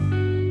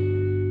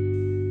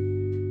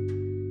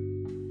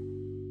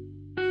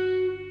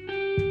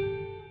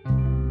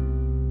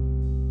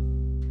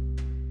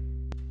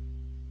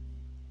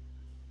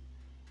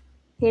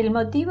El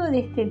motivo de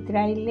este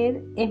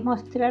tráiler es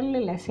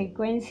mostrarle la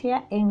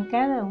secuencia en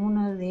cada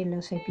uno de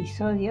los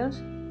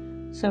episodios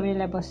sobre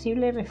la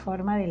posible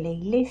reforma de la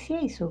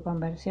Iglesia y su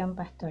conversión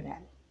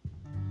pastoral.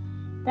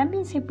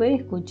 También se puede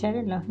escuchar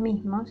en los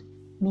mismos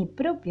mi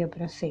propio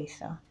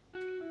proceso.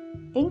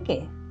 ¿En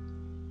qué?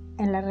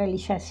 En la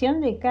realización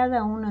de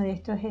cada uno de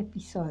estos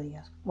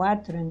episodios,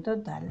 4 en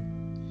total.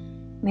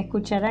 Me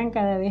escucharán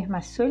cada vez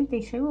más suelta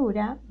y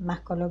segura,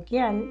 más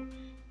coloquial,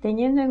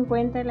 teniendo en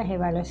cuenta las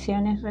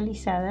evaluaciones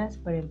realizadas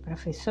por el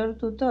profesor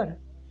tutor,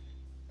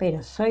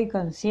 pero soy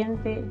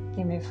consciente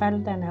que me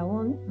faltan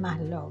aún más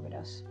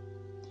logros.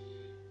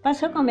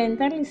 Paso a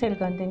comentarles el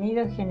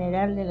contenido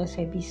general de los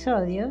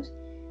episodios,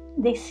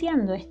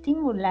 deseando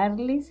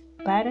estimularles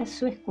para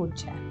su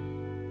escucha.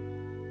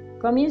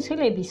 Comienzo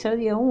el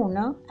episodio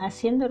 1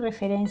 haciendo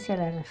referencia a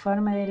la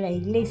reforma de la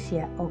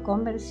Iglesia o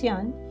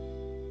conversión,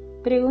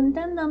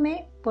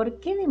 preguntándome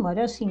por qué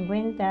demoró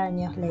 50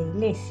 años la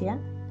Iglesia,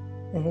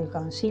 desde el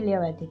Concilio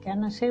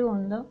Vaticano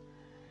II,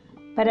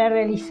 para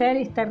realizar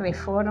esta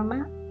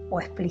reforma o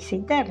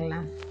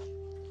explicitarla.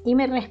 Y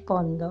me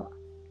respondo,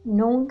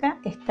 nunca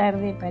es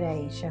tarde para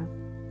ello.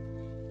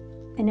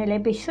 En el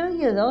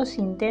episodio 2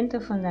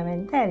 intento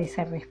fundamentar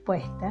esa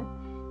respuesta,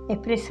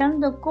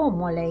 expresando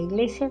cómo la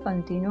Iglesia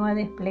continúa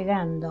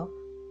desplegando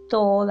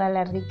toda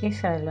la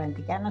riqueza del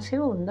Vaticano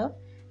II,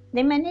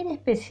 de manera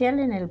especial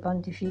en el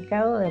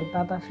pontificado del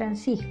Papa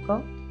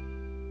Francisco,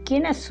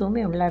 quien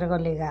asume un largo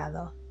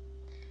legado.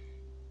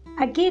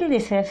 Aquí el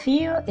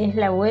desafío es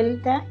la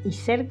vuelta y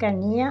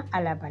cercanía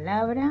a la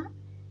palabra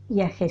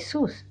y a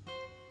Jesús,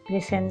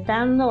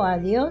 presentando a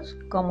Dios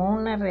como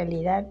una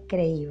realidad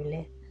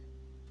creíble.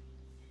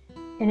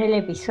 En el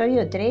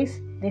episodio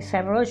 3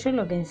 desarrollo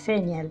lo que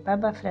enseña el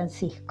Papa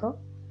Francisco,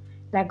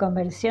 la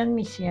conversión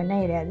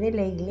misionera de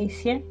la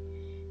Iglesia,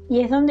 y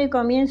es donde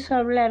comienzo a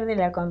hablar de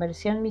la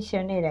conversión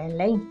misionera en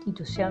la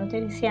institución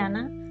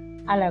teresiana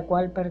a la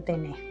cual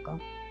pertenezco.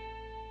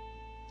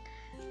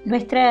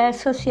 Nuestra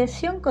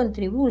asociación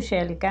contribuye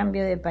al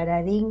cambio de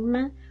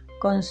paradigma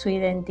con su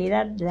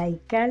identidad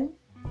laical,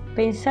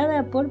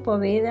 pensada por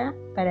Poveda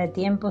para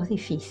tiempos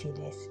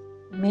difíciles,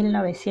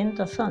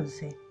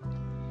 1911.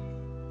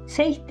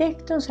 6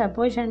 textos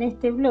apoyan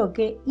este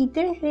bloque y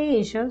 3 de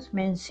ellos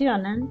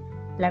mencionan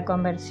la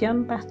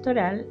conversión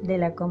pastoral de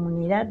la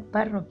comunidad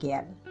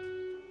parroquial.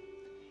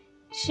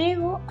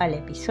 Llego al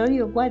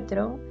episodio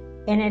 4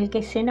 en el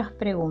que se nos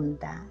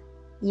pregunta,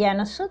 ¿y a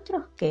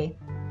nosotros qué?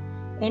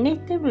 En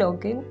este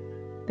bloque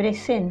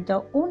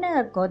presento una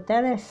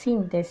acotada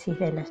síntesis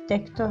de los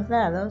textos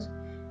dados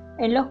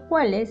en los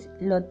cuales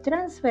lo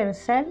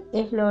transversal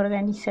es lo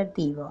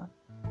organizativo.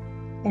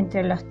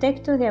 Entre los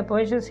textos de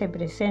apoyo se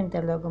presenta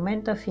el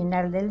documento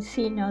final del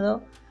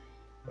Sínodo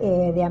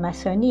de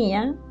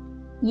Amazonía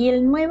y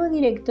el nuevo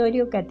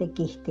directorio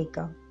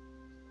catequístico.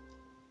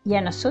 ¿Y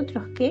a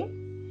nosotros qué?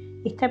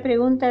 Esta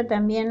pregunta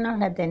también nos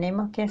la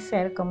tenemos que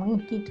hacer como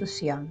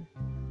institución.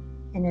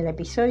 En el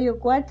episodio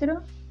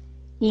 4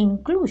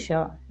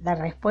 incluyo la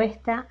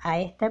respuesta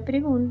a esta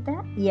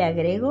pregunta y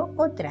agrego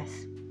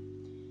otras.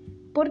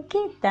 ¿Por qué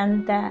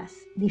tantas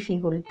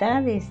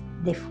dificultades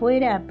de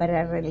fuera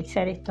para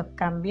realizar estos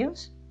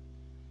cambios?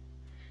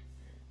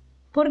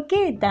 ¿Por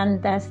qué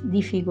tantas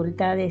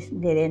dificultades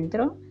de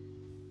dentro?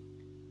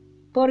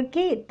 ¿Por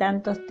qué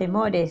tantos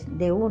temores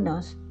de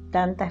unos,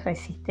 tantas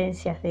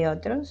resistencias de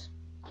otros?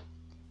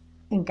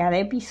 En cada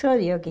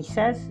episodio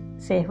quizás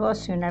se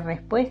esboce una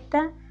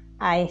respuesta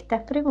a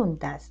estas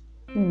preguntas.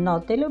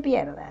 No te lo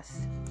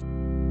pierdas.